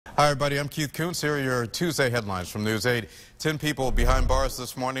Hi, everybody. I'm Keith Koontz. Here are your Tuesday headlines from News 8. 10 people behind bars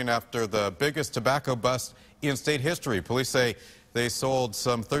this morning after the biggest tobacco bust in state history. Police say they sold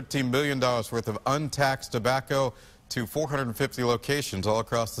some $13 million worth of untaxed tobacco to 450 locations all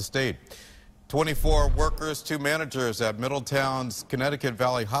across the state. 24 workers, 2 managers at Middletown's Connecticut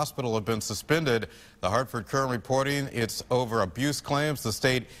Valley Hospital have been suspended. The Hartford Courant reporting it's over abuse claims. The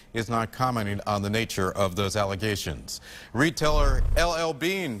state is not commenting on the nature of those allegations. Retailer LL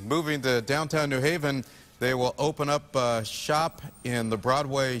Bean moving to downtown New Haven. They will open up a shop in the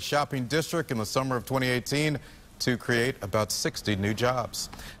Broadway shopping district in the summer of 2018 to create about 60 new jobs.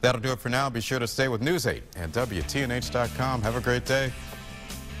 That'll do it for now. Be sure to stay with News 8 and WTNH.com. Have a great day.